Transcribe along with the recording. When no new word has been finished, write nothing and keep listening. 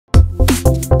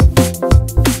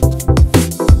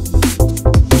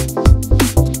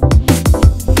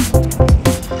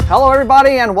Hello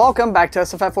everybody and welcome back to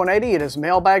SFF180. It is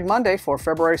Mailbag Monday for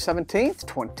February 17th,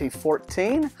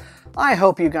 2014. I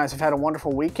hope you guys have had a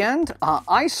wonderful weekend.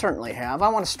 I certainly have. I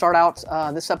want to start out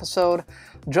this episode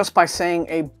just by saying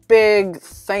a big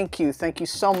thank you. Thank you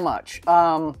so much.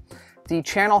 The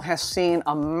channel has seen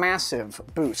a massive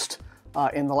boost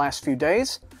in the last few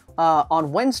days.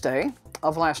 On Wednesday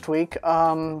of last week,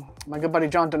 my good buddy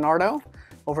John DiNardo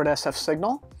over at SF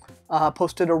Signal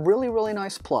posted a really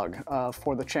nice plug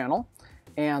for the channel,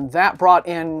 and that brought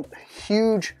in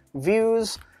huge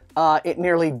views. It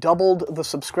nearly doubled the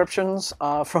subscriptions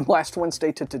from last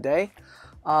Wednesday to today.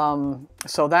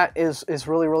 So that is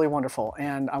really wonderful,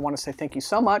 and I want to say thank you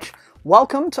so much.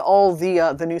 Welcome to all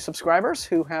the new subscribers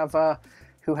who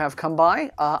have come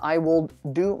by. I will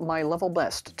do my level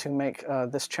best to make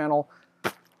this channel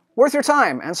worth your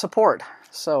time and support.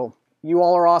 So you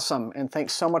all are awesome, and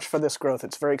thanks so much for this growth.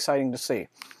 It's very exciting to see.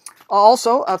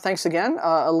 Also, thanks again.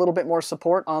 A little bit more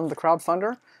support on the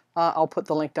crowdfunder. I'll put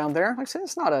the link down there. Like I said,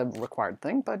 it's not a required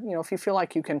thing, but you know, if you feel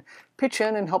like you can pitch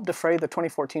in and help defray the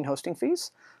 2014 hosting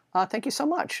fees, thank you so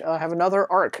much. I have another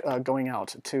ARC going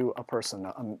out to a person,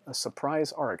 a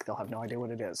surprise ARC. They'll have no idea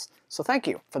what it is. So thank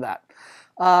you for that.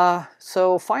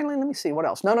 So finally, let me see, what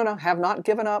else? No, have not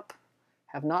given up.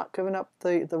 Have not given up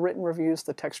the written reviews,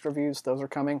 the text reviews. Those are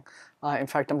coming. In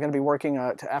fact, I'm going to be working,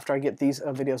 after I get these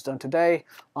videos done today,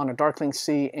 on a Darkling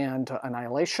Sea and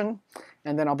Annihilation.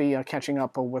 And then I'll be catching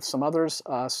up with some others.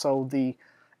 So the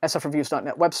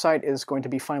sfreviews.net website is going to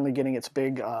be finally getting its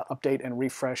big update and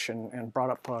refresh and brought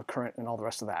up current and all the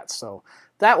rest of that. So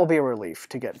that will be a relief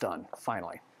to get done,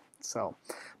 finally. So,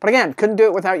 but again, couldn't do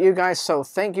it without you guys. So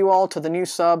thank you all to the new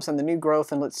subs and the new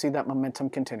growth, and let's see that momentum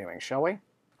continuing, shall we?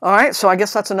 All right, so I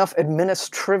guess that's enough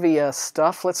administrivia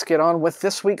stuff. Let's get on with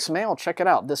this week's mail. Check it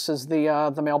out. This is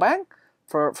the mailbag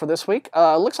for this week.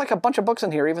 Looks like a bunch of books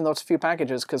in here, even though it's a few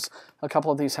packages, because a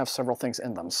couple of these have several things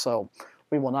in them. So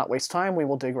we will not waste time. We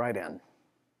will dig right in.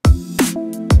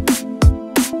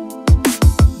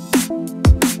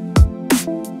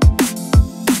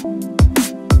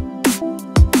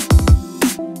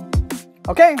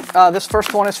 Okay, this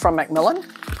first one is from Macmillan.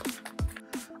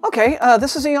 Okay,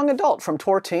 this is a young adult from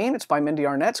Torteen. It's by Mindy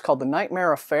Arnett. It's called The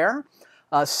Nightmare Affair.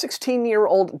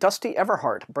 16-year-old Dusty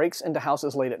Everhart breaks into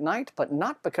houses late at night, but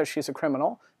not because she's a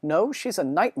criminal. No, she's a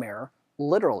nightmare,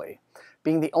 literally.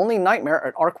 Being the only nightmare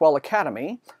at Arkwell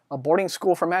Academy, a boarding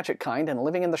school for magic kind, and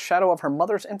living in the shadow of her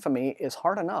mother's infamy is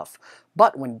hard enough.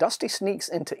 But when Dusty sneaks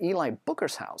into Eli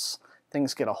Booker's house,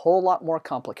 things get a whole lot more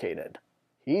complicated.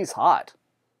 He's hot.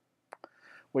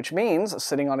 Which means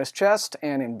sitting on his chest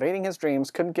and invading his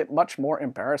dreams couldn't get much more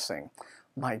embarrassing.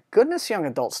 My goodness, young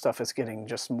adult stuff is getting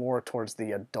just more towards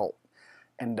the adult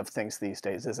end of things these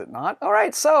days, is it not? All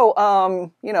right, so,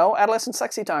 you know, adolescent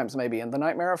sexy times maybe, and The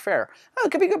Nightmare Affair. Oh,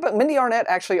 it could be good, but Mindy Arnett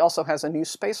actually also has a new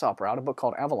space opera out, a book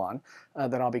called Avalon,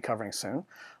 that I'll be covering soon.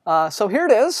 So here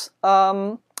it is,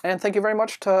 and thank you very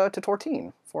much to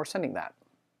Torteen for sending that.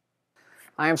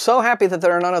 I am so happy that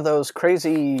there are none of those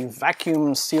crazy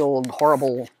vacuum-sealed,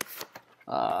 horrible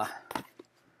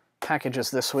packages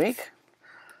this week.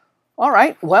 All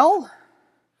right, well,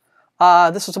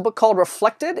 this is a book called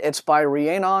Reflected. It's by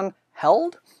Rhiannon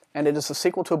Held, and it is a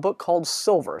sequel to a book called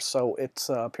Silver, so it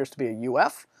appears to be a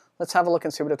UF. Let's have a look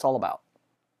and see what it's all about.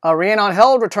 Rhiannon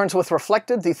Held returns with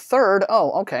Reflected, the third,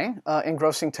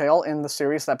 engrossing tale in the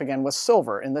series that began with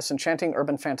Silver. In this enchanting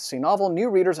urban fantasy novel, new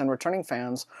readers and returning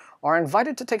fans are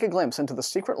invited to take a glimpse into the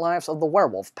secret lives of the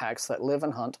werewolf packs that live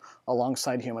and hunt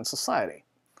alongside human society.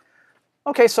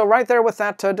 Okay, so right there with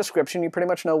that description, you pretty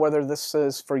much know whether this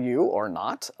is for you or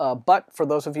not. But for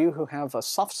those of you who have a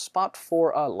soft spot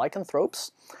for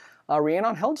lycanthropes,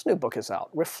 Rhiannon Held's new book is out,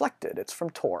 Reflected. It's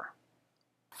from Tor.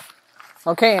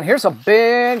 Okay, and here's a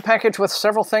big package with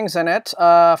several things in it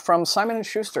from Simon &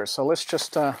 Schuster. So let's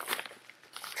just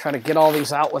try to get all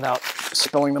these out without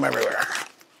spilling them everywhere.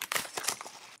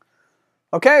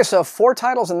 Okay, so 4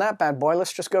 titles in that bad boy.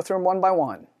 Let's just go through them one by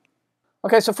one.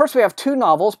 Okay, so first we have 2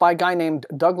 novels by a guy named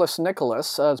Douglas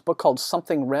Nicholas. It's a book called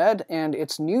Something Red, and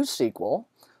its new sequel,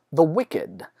 The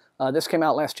Wicked. This came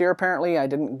out last year, apparently. I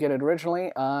didn't get it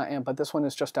originally, but this one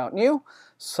is just out new.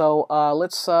 So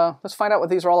let's find out what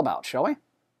these are all about, shall we?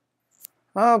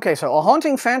 Okay, so a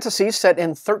haunting fantasy set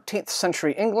in 13th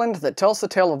century England that tells the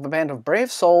tale of a band of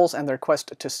brave souls and their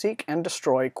quest to seek and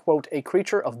destroy, quote, a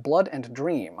creature of blood and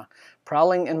dream,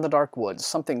 prowling in the dark woods.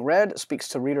 Something Red speaks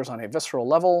to readers on a visceral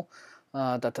level.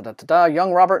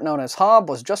 Young Robert, known as Hobb,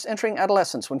 was just entering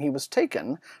adolescence when he was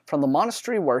taken from the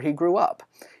monastery where he grew up.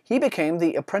 He he became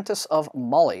the apprentice of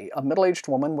Molly, a middle-aged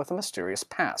woman with a mysterious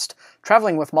past.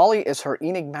 Traveling with Molly is her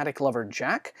enigmatic lover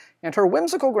Jack, and her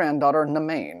whimsical granddaughter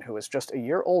Nemain, who is just a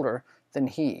year older than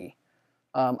he.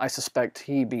 I suspect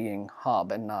he being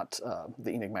Hob and not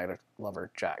the enigmatic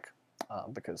lover Jack,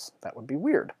 because that would be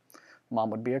weird. Mom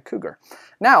would be a cougar.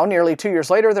 Now, nearly 2 years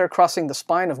later, they're crossing the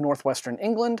spine of northwestern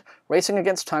England, racing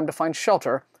against time to find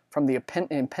shelter from the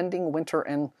impending winter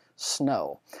and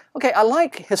snow. Okay, I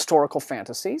like historical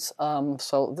fantasies,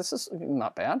 so this is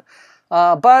not bad.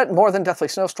 But more than deathly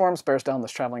snowstorms bears down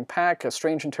this traveling pack, a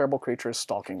strange and terrible creature is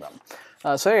stalking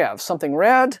them. So you have Something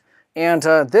Red, and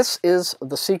this is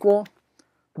the sequel,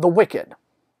 The Wicked.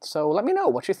 So let me know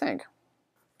what you think.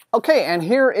 Okay, and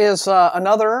here is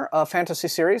another fantasy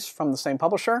series from the same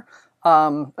publisher.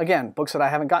 Again, books that I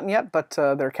haven't gotten yet, but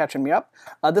they're catching me up.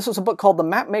 This is a book called The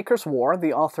Mapmaker's War.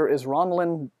 The author is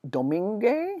Ronlyn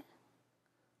Domingue.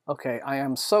 Okay, I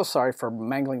am so sorry for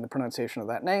mangling the pronunciation of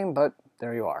that name, but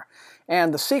there you are.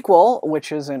 And the sequel,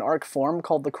 which is in ARC form,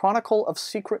 called The Chronicle of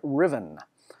Secret Riven.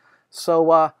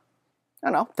 So, I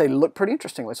don't know, they look pretty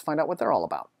interesting. Let's find out what they're all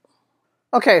about.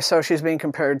 Okay, so she's being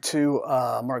compared to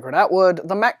Margaret Atwood.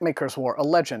 The Mapmaker's War, a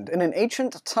legend. In an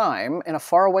ancient time, in a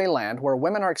faraway land where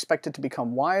women are expected to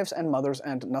become wives and mothers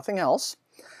and nothing else,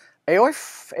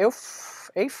 Aoife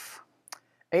is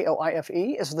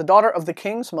the daughter of the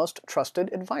king's most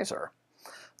trusted advisor.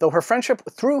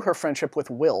 Through her friendship with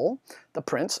Will, the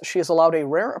prince, she is allowed a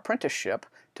rare apprenticeship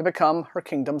to become her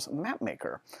kingdom's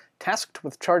mapmaker, tasked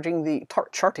with charting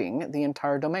the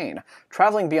entire domain.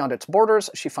 Traveling beyond its borders,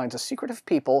 she finds a secretive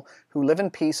people who live in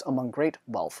peace among great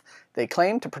wealth. They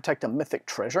claim to protect a mythic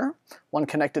treasure, one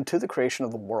connected to the creation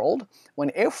of the world.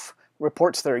 When Aoife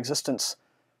reports their existence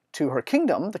to her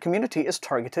kingdom, the community is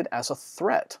targeted as a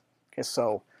threat. Okay,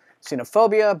 so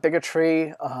xenophobia,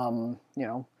 bigotry,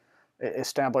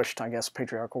 established, I guess,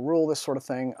 patriarchal rule, this sort of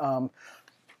thing.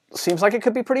 Seems like it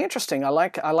could be pretty interesting. I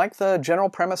like the general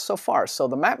premise so far. So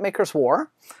The Mapmaker's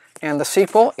War, and the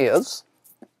sequel is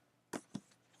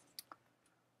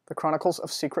The Chronicles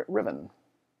of Secret Riven.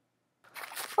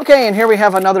 Okay, and here we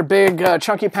have another big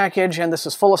chunky package, and this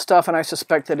is full of stuff, and I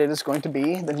suspect that it is going to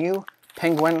be the new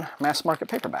Penguin mass market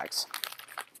paperbacks.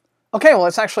 Okay, well,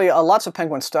 it's actually lots of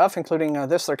Penguin stuff, including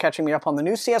this. They're catching me up on the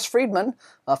new C.S. Friedman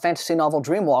fantasy novel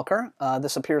Dreamwalker.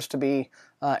 This appears to be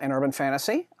an urban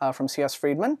fantasy from C.S.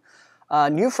 Friedman.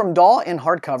 New from Daw in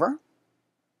hardcover.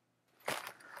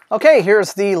 Okay,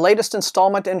 here's the latest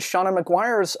installment in Seanan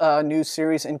McGuire's new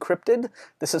series Encrypted.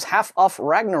 This is Half Off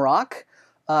Ragnarok.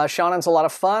 Shannon's a lot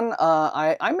of fun.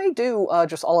 I may do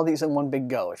just all of these in one big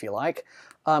go, if you like,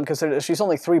 because she's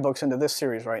only 3 books into this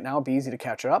series right now. It'd be easy to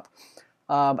catch up.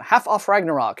 Half Off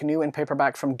Ragnarok, new in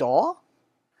paperback from Daw.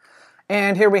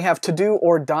 And here we have To Do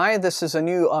or Die. This is a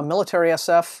new military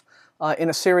SF in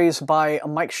a series by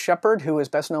Mike Shepard, who is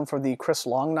best known for the Chris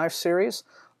Longknife series.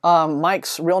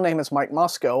 Mike's real name is Mike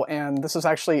Moscow, and this is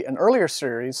actually an earlier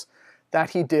series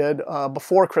that he did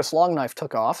before Chris Longknife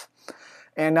took off.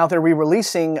 And now they're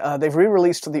re-releasing, they've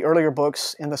re-released the earlier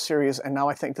books in the series, and now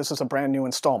I think this is a brand new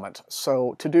installment.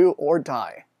 So To Do or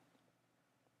Die,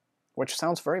 which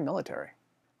sounds very military.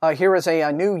 Here is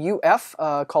a new UF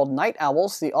called Night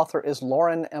Owls. The author is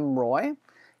Lauren M. Roy.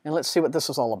 And let's see what this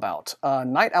is all about.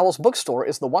 Night Owl's bookstore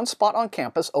is the one spot on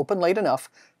campus open late enough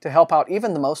to help out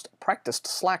even the most practiced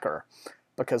slacker,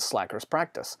 because slackers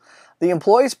practice. The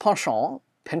employee's penchant,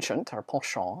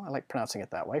 I like pronouncing it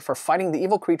that way, for fighting the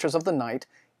evil creatures of the night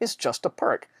is just a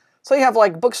perk. So you have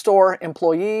like bookstore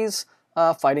employees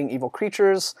fighting evil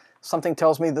creatures. Something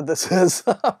tells me that this is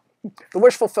the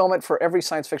wish fulfillment for every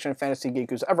science fiction and fantasy geek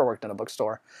who's ever worked in a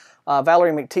bookstore.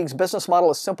 Valerie McTeague's business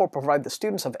model is simple: provide the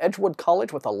students of Edgewood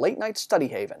College with a late-night study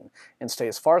haven and stay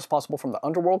as far as possible from the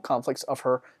underworld conflicts of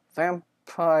her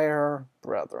vampire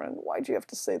brethren. Why'd you have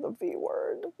to say the V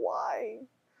word? Why?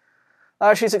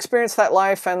 She's experienced that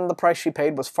life, and the price she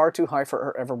paid was far too high for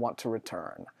her ever want to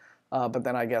return. But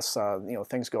then I guess,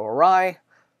 things go awry.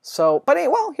 So, but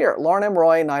anyway, well, here, Lauren M.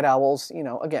 Roy, Night Owls,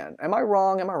 again, am I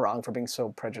wrong for being so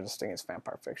prejudiced against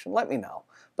vampire fiction? Let me know.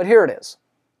 But here it is.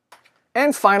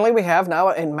 And finally, we have now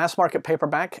in mass market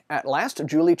paperback, at last,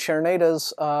 Julie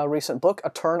Czerneda's recent book, A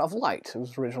Turn of Light. It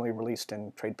was originally released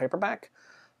in trade paperback.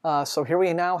 So here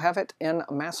we now have it in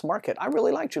mass market. I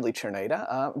really like Julie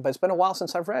Czerneda, but it's been a while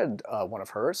since I've read one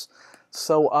of hers.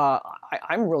 So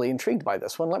I'm really intrigued by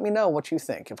this one. Let me know what you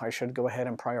think, if I should go ahead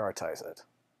and prioritize it.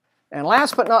 And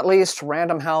last but not least,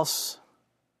 Random House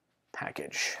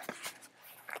package.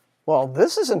 Well,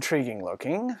 this is intriguing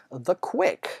looking. The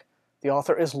Quick. The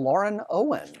author is Lauren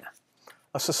Owen.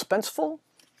 A suspenseful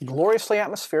gloriously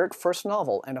atmospheric first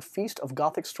novel and a feast of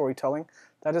Gothic storytelling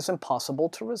that is impossible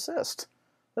to resist.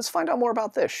 Let's find out more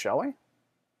about this, shall we?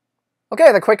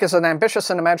 Okay, The Quick is an ambitious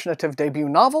and imaginative debut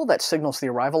novel that signals the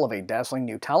arrival of a dazzling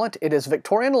new talent. It is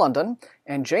Victorian London,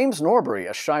 and James Norbury,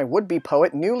 a shy would-be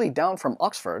poet newly down from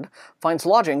Oxford, finds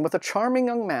lodging with a charming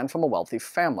young man from a wealthy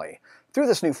family. Through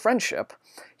this new friendship,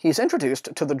 he's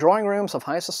introduced to the drawing rooms of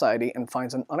high society and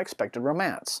finds an unexpected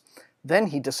romance. Then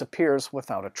he disappears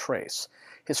without a trace.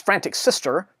 His frantic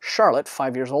sister, Charlotte,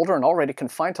 5 years older and already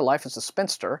confined to life as a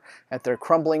spinster at their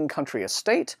crumbling country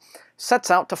estate, sets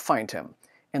out to find him.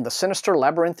 In the sinister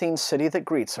labyrinthine city that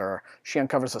greets her, she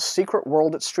uncovers a secret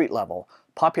world at street level,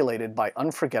 populated by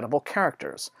unforgettable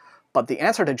characters. But the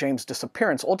answer to James'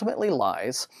 disappearance ultimately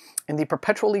lies in the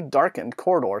perpetually darkened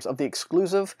corridors of the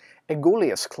exclusive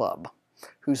Aegulius Club,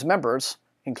 whose members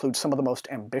include some of the most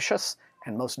ambitious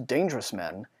and most dangerous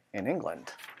men in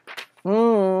England.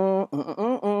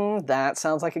 That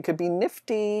sounds like it could be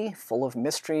nifty, full of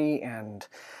mystery and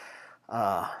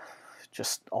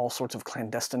just all sorts of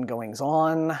clandestine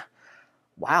goings-on.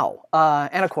 Wow.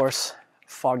 And of course,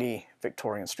 foggy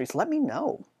Victorian streets. Let me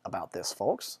know about this,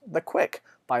 folks. The Quick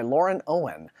by Lauren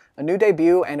Owen. A new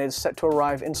debut, and is set to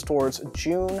arrive in stores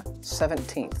June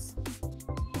 17th.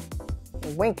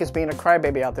 Wink is being a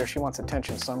crybaby out there. She wants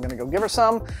attention, so I'm going to go give her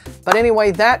some. But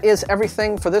anyway, that is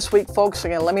everything for this week, folks.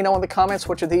 Again, let me know in the comments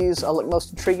which of these look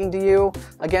most intriguing to you.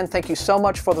 Again, thank you so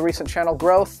much for the recent channel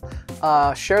growth.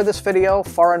 Share this video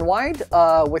far and wide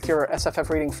with your SFF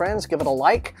reading friends. Give it a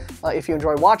like if you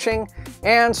enjoy watching.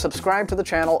 And subscribe to the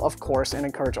channel, of course, and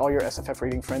encourage all your SFF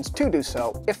reading friends to do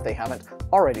so if they haven't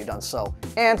already done so.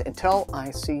 And until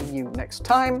I see you next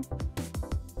time,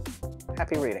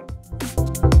 happy reading.